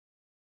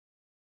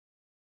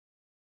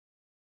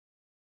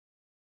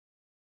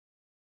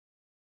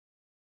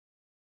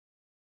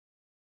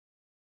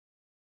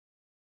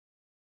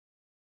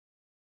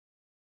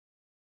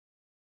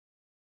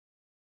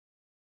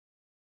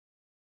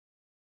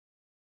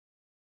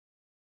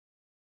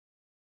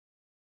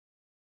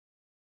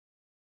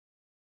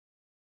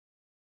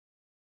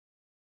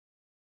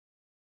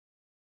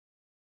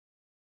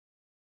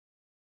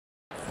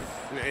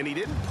And he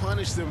didn't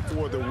punish them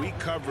for the weak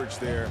coverage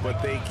there,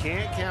 but they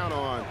can't count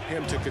on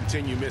him to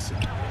continue missing.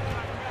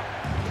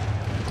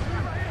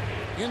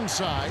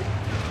 Inside.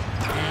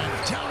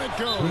 And down it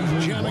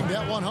goes, jamming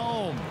that one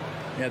home.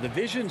 Yeah, the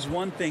vision's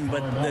one thing,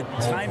 but the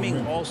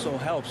timing also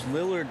helps.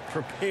 Lillard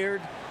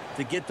prepared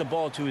to get the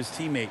ball to his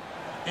teammate.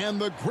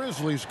 And the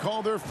Grizzlies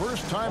call their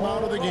first time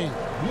out of the game.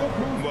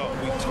 Well,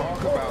 we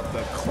talk about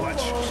the clutch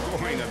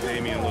scoring of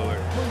Damian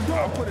Lillard.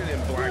 I'll put it in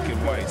black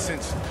and white.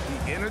 Since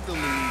he entered the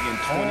league in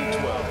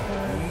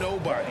 2012,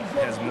 nobody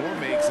has more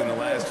makes in the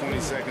last 20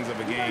 seconds of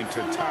a game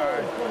to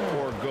tie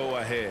or go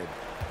ahead.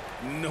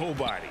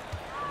 Nobody.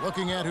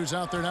 Looking at who's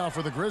out there now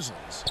for the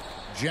Grizzlies.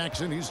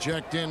 Jackson, he's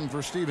checked in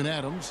for Steven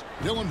Adams.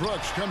 Dylan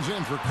Brooks comes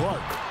in for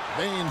Clark.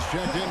 Baines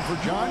checked in for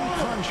John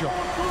Crenshaw.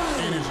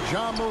 And it's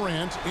John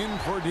Morant in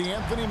for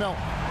DeAnthony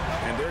Melton.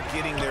 And they're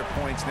getting their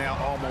points now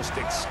almost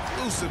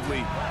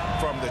exclusively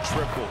from the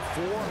triple.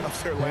 4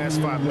 of their last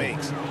 5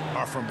 makes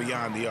are from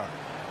beyond the arc.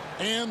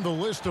 And the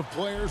list of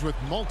players with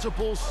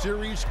multiple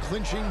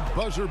series-clinching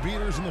buzzer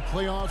beaters in the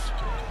playoffs,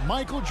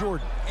 Michael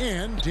Jordan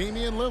and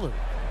Damian Lillard.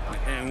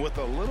 And with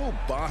a little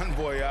bon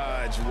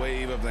voyage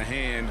wave of the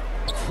hand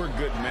for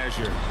good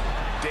measure,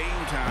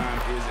 Dame time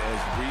is as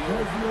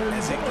real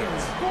as it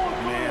gets.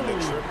 Man, the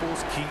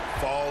triples keep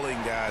falling,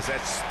 guys.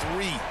 That's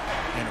 3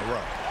 in a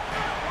row.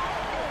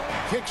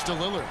 Kicks to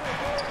Lillard.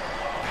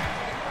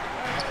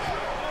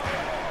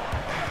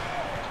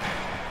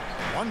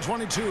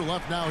 1:22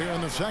 left now here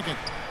in the second.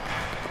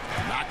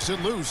 Knocks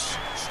it loose.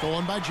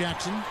 Stolen by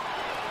Jackson.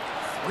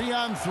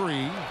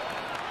 3-on-3.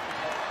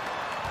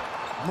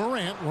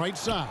 Morant right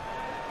side.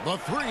 The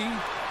 3.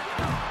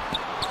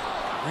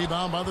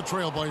 Rebound by the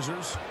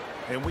Trailblazers.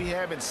 And we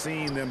haven't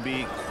seen them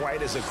be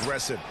quite as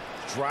aggressive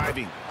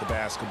driving the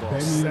basketball,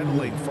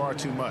 settling far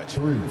too much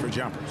for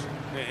jumpers.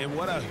 And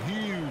what a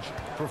huge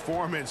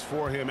performance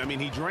for him. I mean,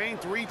 he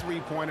drained 3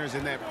 3-pointers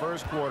in that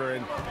first quarter,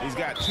 and he's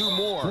got 2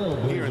 more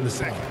here in the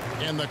second.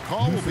 And the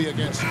call will be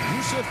against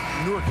Yusuf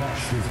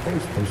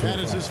Nurkic. That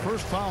is his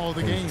first foul of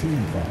the game.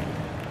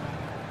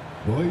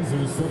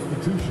 Blazers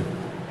substitution.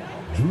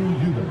 Drew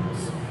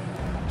Eubanks.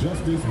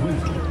 Justice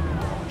Winslow.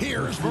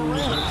 Here's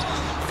Morant.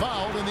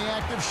 Fouled in the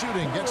act of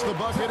shooting. Gets the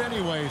bucket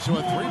anyway, so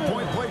a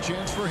 3-point play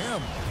chance for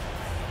him.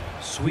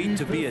 Sweet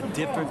to be a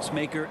difference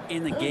maker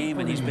in the game,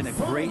 and he's been a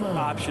great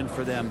option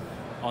for them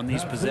on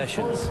these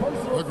possessions.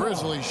 The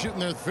Grizzlies shooting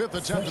their 5th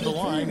attempt at the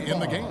line in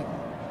the game.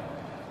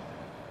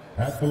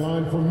 At the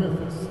line for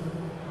Memphis.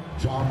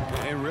 John.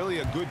 And really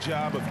a good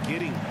job of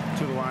getting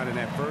to the line in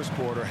that first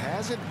quarter.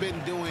 Hasn't been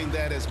doing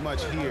that as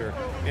much here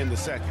in the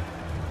second.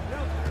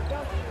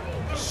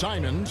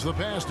 Simons, the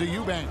pass to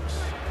Eubanks.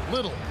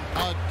 Little.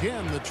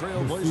 Again, the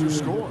Trailblazers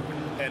score.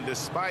 And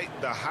despite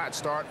the hot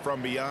start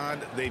from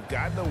beyond, they've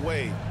gotten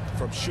away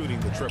from shooting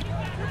the triple.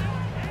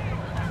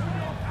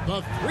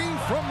 The 3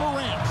 from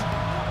Morant.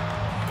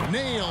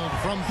 Nailed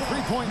from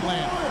three-point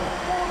land.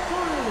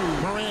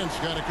 Morant's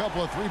got a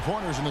couple of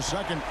 3-pointers in the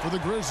second for the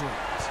Grizzlies.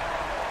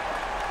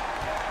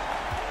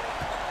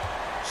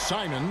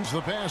 Simons,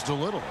 the pass to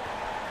Little.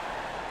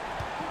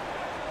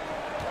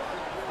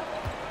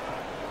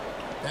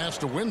 Pass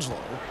to Winslow.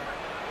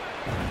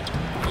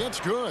 It's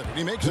good.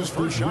 He makes his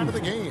first shot of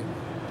the game.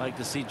 Like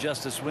to see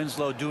Justice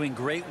Winslow doing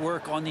great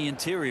work on the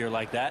interior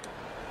like that.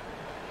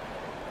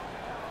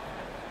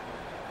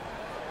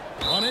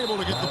 Unable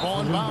to get the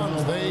ball in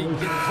bounds. They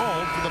get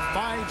called for the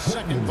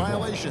 5-second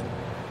violation.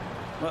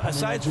 Well,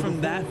 aside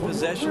from that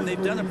possession,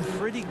 they've done a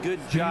pretty good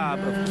job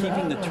of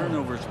keeping the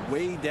turnovers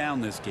way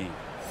down this game.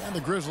 And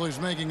the Grizzlies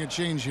making a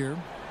change here.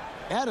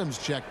 Adams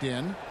checked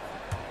in.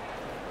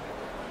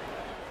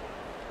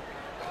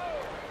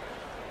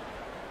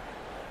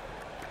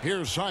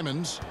 Here's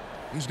Simons.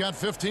 He's got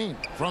 15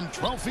 from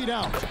 12 feet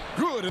out.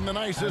 Good, and the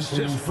nice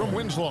assist from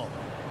Winslow.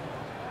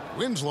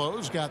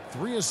 Winslow's got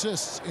 3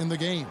 assists in the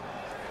game.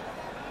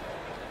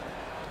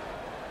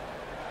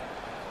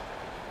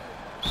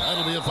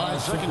 That'll be a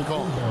 5-second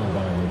call.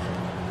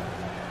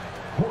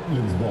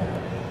 Portland's ball.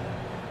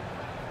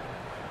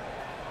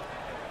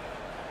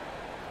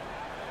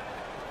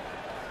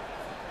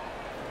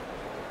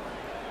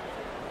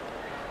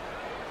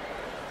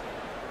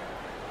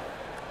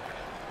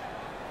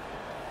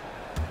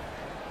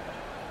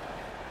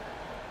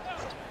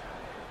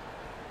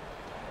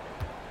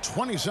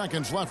 .20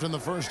 seconds left in the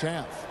first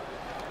half.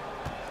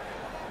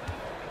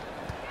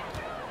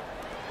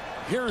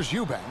 Here's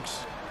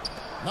Eubanks.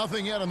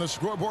 Nothing yet on the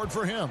scoreboard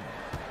for him.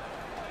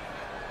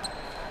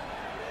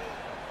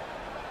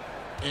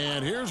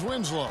 And here's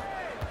Winslow.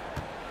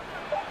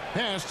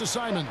 Pass to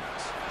Simons.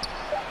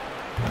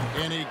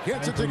 And he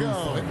gets it to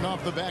go, hitting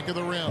off the back of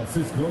the rim.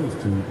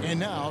 And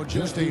now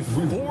just a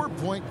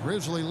 4-point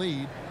Grizzly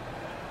lead.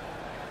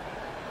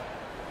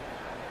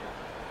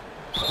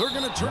 They're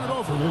going to turn it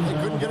over.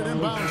 They couldn't get it in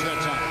bounds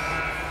that time.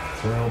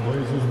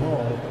 Trailblazers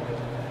ball.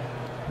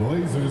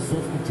 Blazers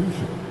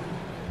substitution.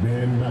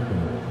 Ben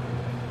McLemore.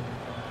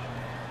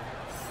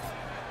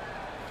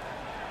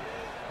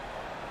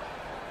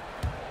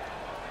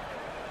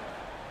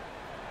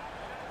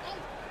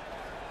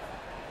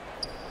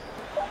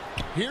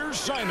 Here's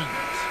Simons.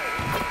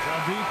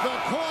 To beat the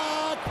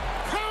clock.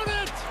 Count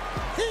it!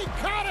 He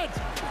caught it!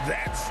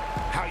 That's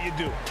how you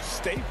do it.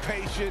 Stay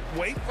patient,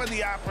 wait for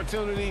the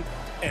opportunity,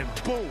 and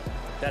boom.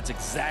 That's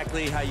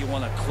exactly how you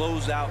want to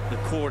close out the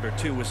quarter,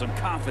 too, with some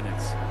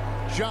confidence.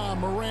 Ja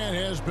Morant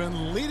has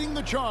been leading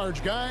the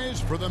charge,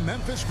 guys, for the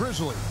Memphis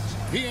Grizzlies.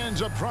 He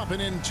ends up dropping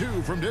in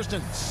 2 from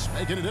distance,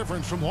 making a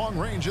difference from long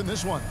range in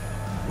this one.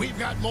 We've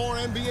got more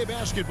NBA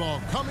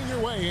basketball coming your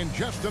way in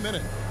just a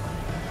minute.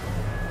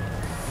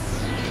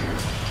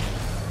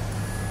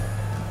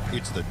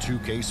 It's the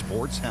 2K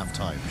Sports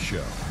Halftime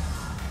Show.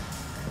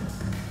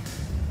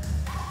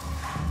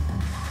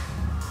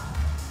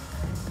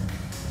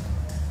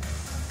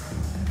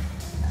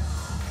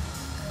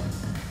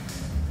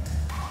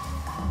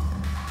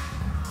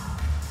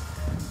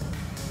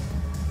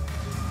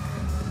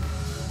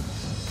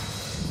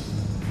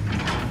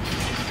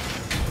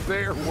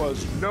 There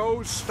was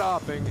no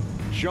stopping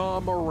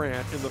Ja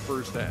Morant in the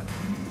first half.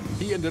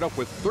 He ended up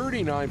with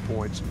 39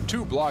 points,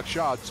 2 block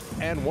shots,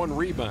 and 1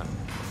 rebound.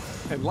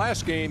 And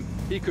last game,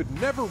 he could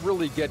never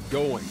really get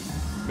going.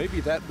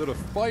 Maybe that lit a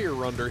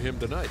fire under him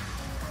tonight.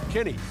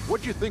 Kenny,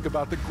 what'd you think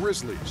about the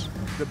Grizzlies?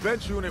 The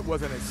bench unit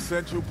was an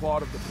essential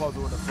part of the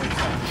puzzle in the first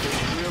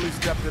half. They really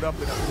stepped it up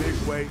in a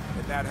big way,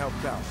 and that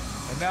helped out.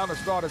 And now the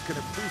starters can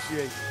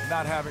appreciate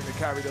not having to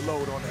carry the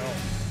load on their own.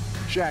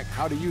 Shaq,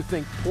 how do you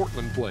think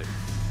Portland played?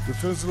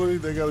 Defensively,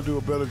 they got to do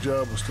a better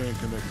job of staying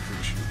connected to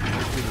the shoot.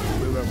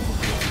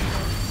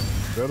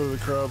 Better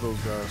to crowd those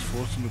guys,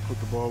 force them to put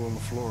the ball on the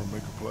floor and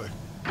make a play.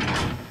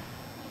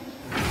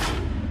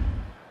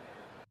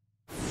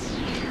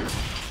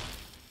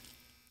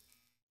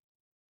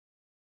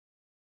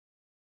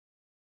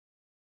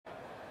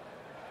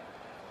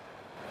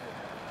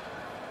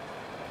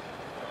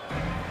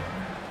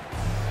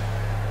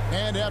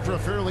 And after a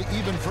fairly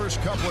even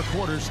first couple of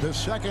quarters, the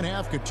second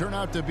half could turn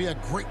out to be a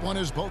great one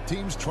as both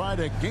teams try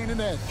to gain an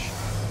edge.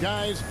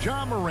 Guys,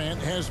 Ja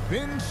Morant has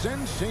been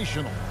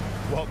sensational.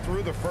 Well,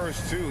 through the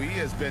first 2, he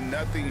has been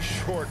nothing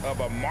short of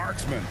a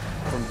marksman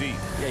from deep.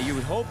 Yeah, you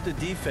would hope the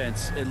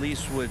defense at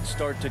least would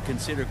start to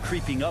consider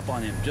creeping up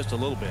on him just a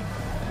little bit.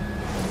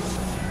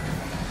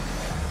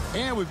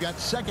 And we've got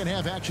second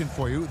half action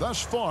for you.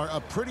 Thus far,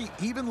 a pretty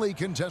evenly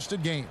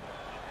contested game.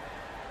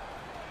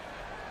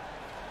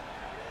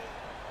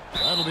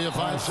 That'll be a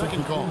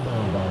 5-second call.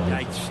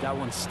 Yikes, that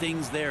one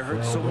stings there.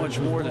 Hurts so much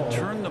more to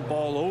turn the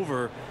ball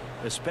over,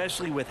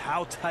 especially with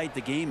how tight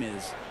the game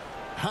is.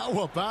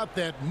 How about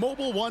that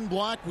mobile 1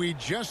 block we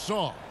just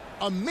saw?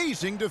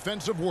 Amazing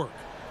defensive work.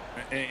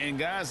 And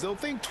guys, they'll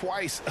think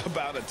twice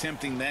about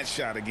attempting that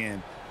shot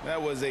again.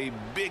 That was a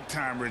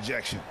big-time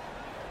rejection.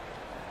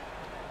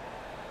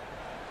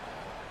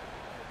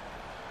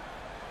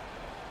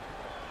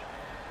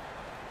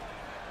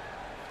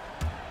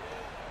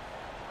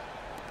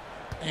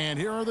 And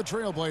here are the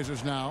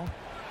Trailblazers now.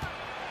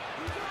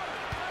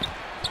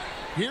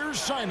 Here's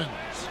Simons.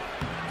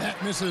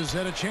 That misses,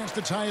 had a chance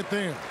to tie it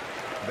there.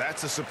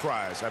 That's a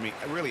surprise. I mean,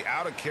 really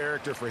out of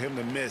character for him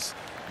to miss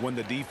when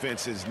the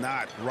defense is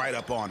not right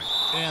up on it.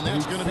 And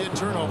that's going to be a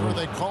turnover.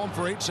 They call him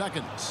for 8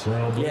 seconds.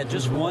 Yeah,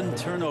 just 1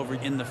 turnover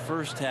in the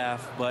first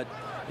half, but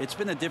it's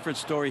been a different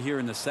story here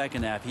in the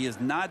second half. He is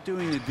not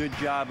doing a good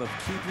job of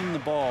keeping the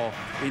ball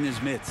in his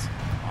mitts.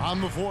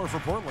 On the floor for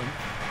Portland,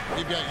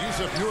 you've got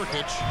Yusuf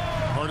Nurkic.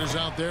 Carter's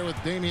out there with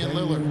Damian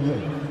Lillard.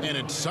 And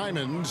it's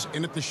Simons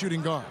in at the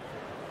shooting guard.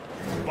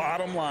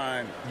 Bottom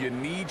line, you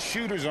need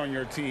shooters on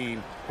your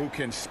team who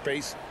can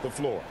space the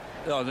floor.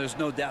 Oh, there's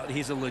no doubt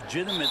he's a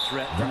legitimate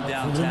threat from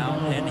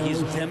downtown, and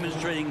he's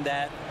demonstrating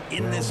that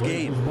in this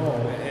game.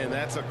 And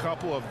that's a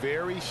couple of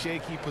very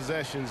shaky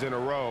possessions in a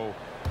row.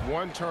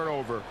 1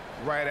 turnover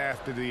right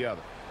after the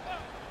other.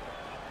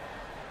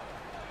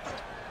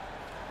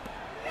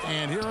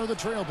 And here are the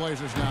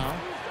Trailblazers now.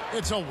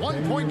 It's a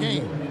 1-point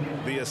game.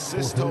 The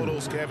assist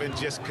totals, Kevin,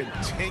 just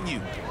continue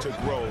to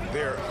grow.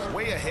 They're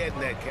way ahead in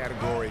that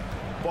category.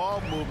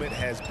 Ball movement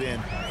has been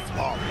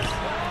flawless.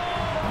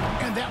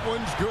 And that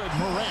one's good,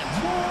 Morant.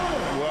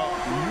 Well,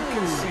 you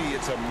can see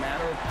it's a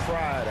matter of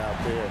pride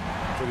out there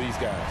for these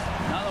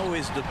guys. Not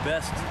always the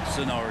best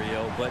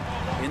scenario, but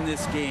in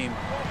this game,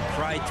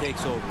 pride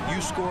takes over. You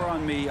score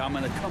on me, I'm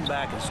going to come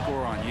back and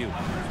score on you.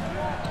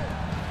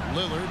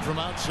 Lillard from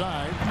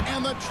outside,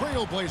 and the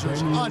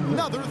Trailblazers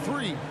another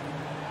 3.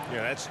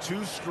 Yeah, that's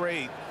 2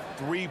 straight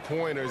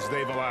 3-pointers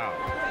they've allowed.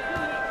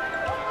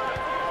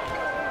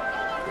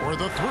 For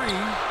the 3,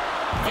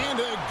 and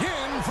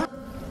again for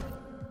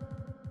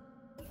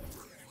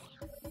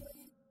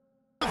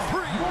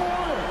 3.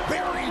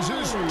 Buries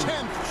his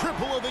 10th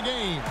triple of the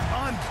game.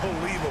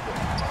 Unbelievable.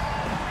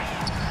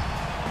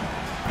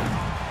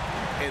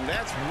 And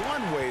that's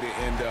one way to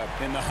end up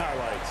in the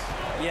highlights.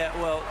 Yeah,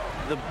 well,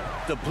 the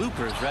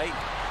bloopers, right?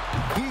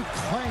 He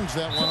clangs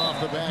that one off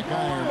the back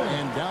iron,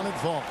 and down it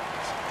falls.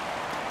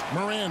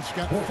 Morant's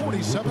got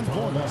 47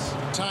 points.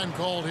 Time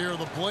called here.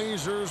 The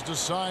Blazers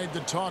decide to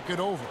talk it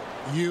over.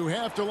 You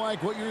have to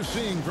like what you're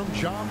seeing from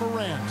Ja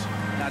Morant.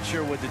 Not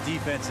sure what the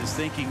defense is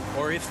thinking,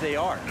 or if they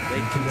are.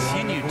 They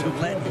continue to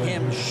let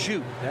him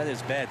shoot. That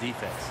is bad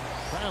defense.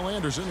 Kyle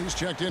Anderson, he's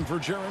checked in for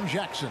Jaren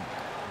Jackson.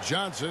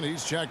 Johnson,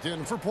 he's checked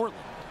in for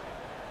Portland.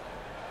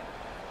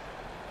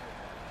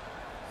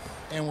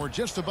 And we're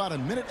just about a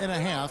minute and a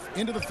half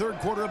into the third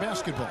quarter of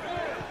basketball.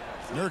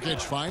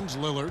 Nurkic finds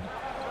Lillard.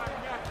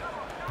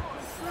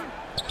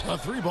 A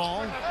three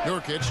ball.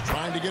 Nurkic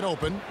trying to get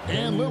open.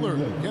 And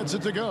Lillard gets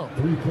it to go.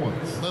 3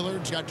 points.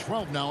 Lillard's got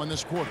 12 now in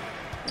this quarter.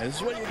 Now, this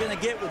is what you're going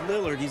to get with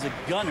Lillard. He's a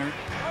gunner.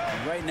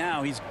 And right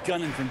now, he's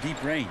gunning from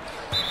deep range.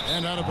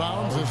 And out of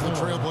bounds as the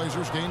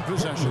Trailblazers gain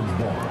possession.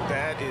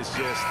 That is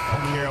just a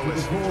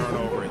careless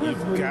turnover.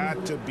 You've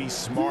got to be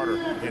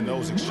smarter in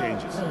those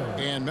exchanges.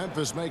 And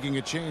Memphis making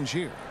a change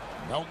here.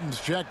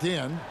 Melton's checked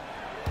in.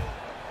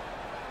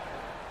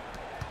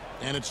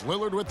 And it's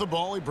Lillard with the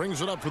ball. He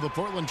brings it up for the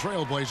Portland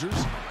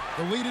Trailblazers.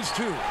 The lead is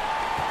 2.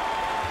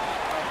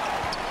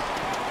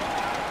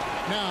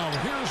 Now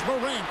here's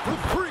Morant for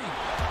 3.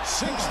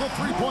 Sinks the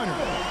three-pointer.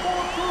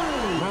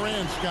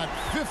 Morant's got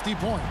 50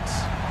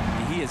 points.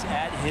 He is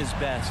at his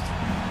best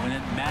when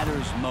it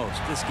matters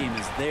most. This game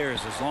is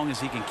theirs as long as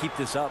he can keep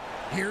this up.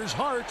 Here's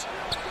Hart.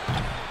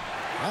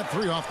 That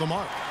 3 off the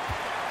mark.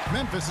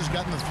 Memphis has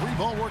gotten the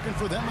 3-ball working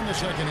for them in the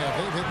second half.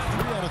 They've hit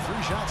 3 out of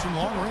 3 shots from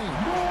long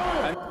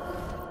range.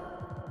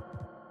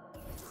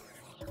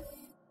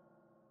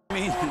 I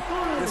mean,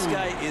 this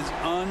guy is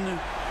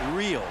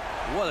unreal.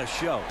 What a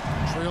show.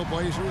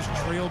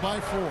 Trailblazers trail by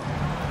 4.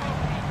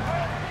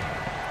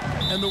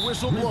 And the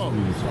whistle blows.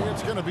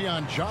 It's going to be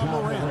on Ja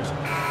Morant.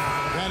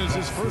 That is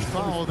his first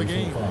foul of the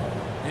game.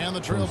 And the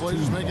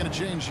Trailblazers making a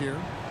change here.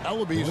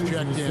 Ellaby's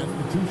checked in.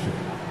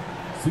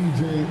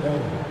 C.J.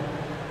 Elleby.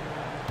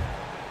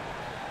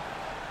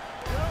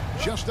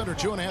 Just under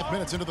 2.5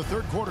 minutes into the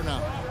third quarter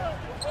now.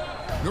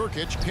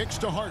 Nurkic kicks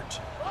to Hart.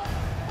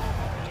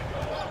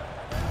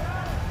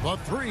 The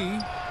 3.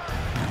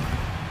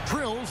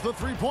 Drills the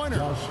three-pointer.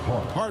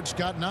 Hart's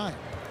got 9.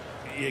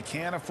 You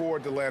can't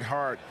afford to let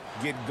Hart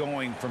get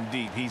going from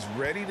deep. He's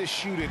ready to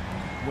shoot it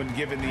when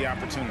given the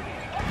opportunity.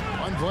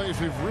 One place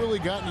we've really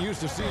gotten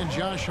used to seeing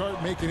Josh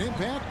Hart make an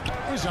impact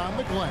is on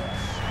the glass.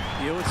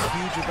 You know what's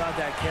huge about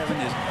that, Kevin,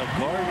 is a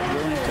guard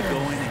willing to go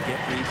in and get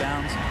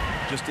rebounds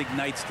just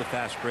ignites the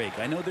fast break.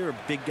 I know there are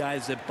big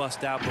guys that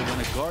bust out, but when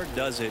a guard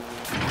does it,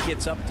 he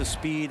gets up to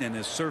speed and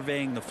is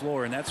surveying the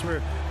floor, and that's where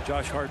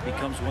Josh Hart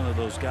becomes one of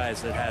those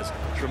guys that has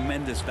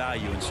tremendous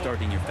value in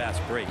starting your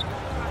fast break.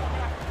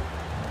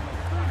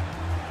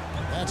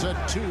 That's a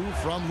 2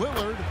 from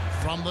Lillard.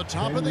 From the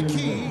top of the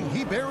key,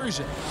 he buries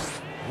it.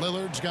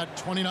 Lillard's got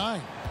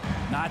 29.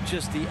 Not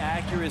just the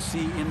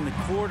accuracy in the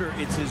quarter,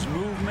 it's his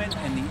movement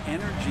and the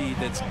energy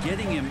that's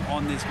getting him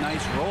on this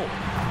nice roll.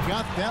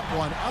 Got that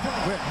one up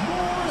quick.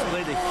 He's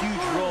played a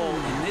huge role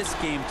in this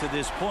game to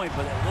this point,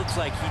 but it looks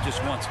like he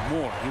just wants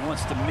more. He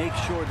wants to make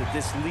sure that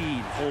this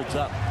lead holds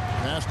up.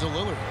 Pass to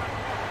Lillard.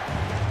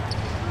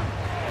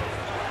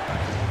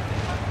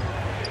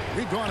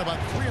 We've gone about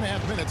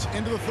 3.5 minutes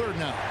into the third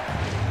now.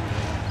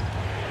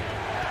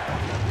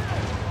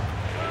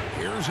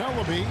 Here's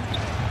Elleby.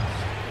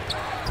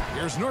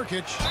 Here's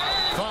Nurkic.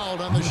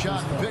 Fouled on the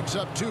shot and picks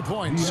up 2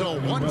 points. So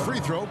 1 free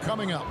throw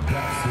coming up.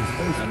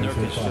 And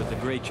Nurkic does a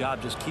great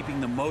job just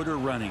keeping the motor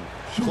running.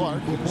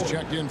 Clark is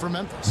checked in for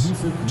Memphis.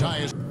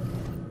 Tyus.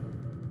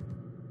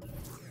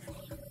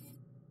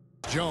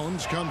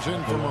 Jones comes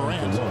in for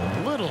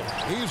Morant. Little,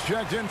 he's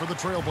checked in for the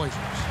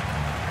Trailblazers.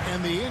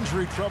 And the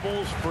injury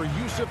troubles for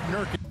Jusuf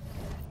Nurkic.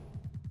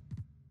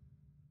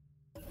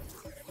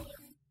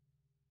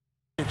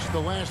 The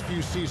last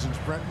few seasons,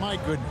 Brent, my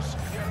goodness.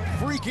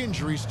 Freak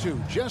injuries,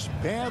 too. Just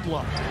bad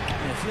luck.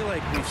 I feel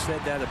like we've said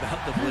that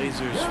about the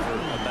Blazers for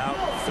about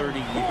 30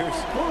 years.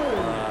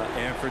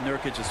 And for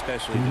Nurkic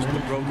especially. Just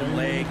a broken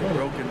leg,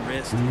 broken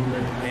wrist.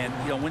 And,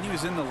 you know, when he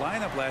was in the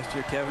lineup last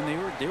year, Kevin,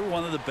 they were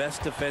one of the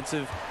best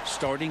defensive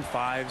starting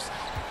 5s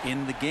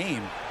in the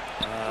game.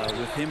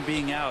 With him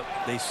being out,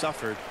 they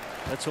suffered.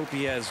 Let's hope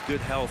he has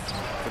good health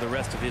for the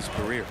rest of his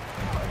career.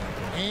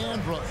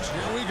 And Brooks,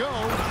 here we go.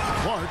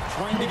 Clark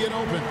trying to get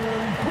open.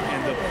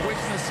 And the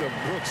quickness of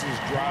Brooks'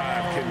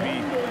 drive can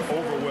be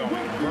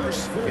overwhelming.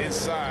 Burst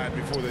inside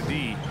before the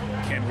D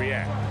can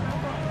react.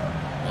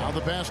 Now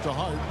the pass to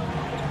Hart.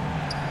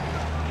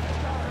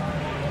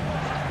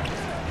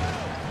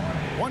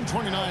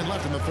 1:29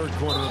 left in the third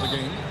quarter of the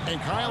game. And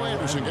Kyle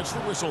Anderson gets the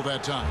whistle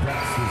that time.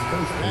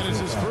 That is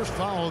his first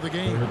foul of the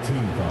game.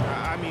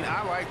 I mean,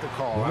 I like the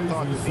call. I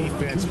thought the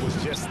defense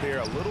was just there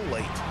a little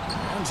late.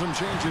 And some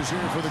changes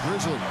here for the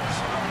Grizzlies.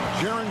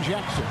 Jaren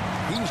Jackson,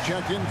 he's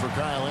checked in for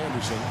Kyle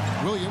Anderson.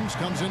 Williams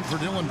comes in for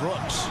Dillon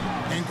Brooks.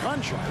 And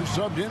Conchar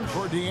subbed in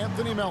for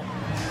DeAnthony Melton.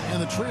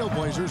 And the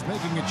Trailblazers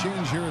making a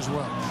change here as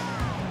well.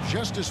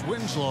 Justice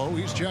Winslow,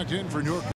 he's checked in for New York.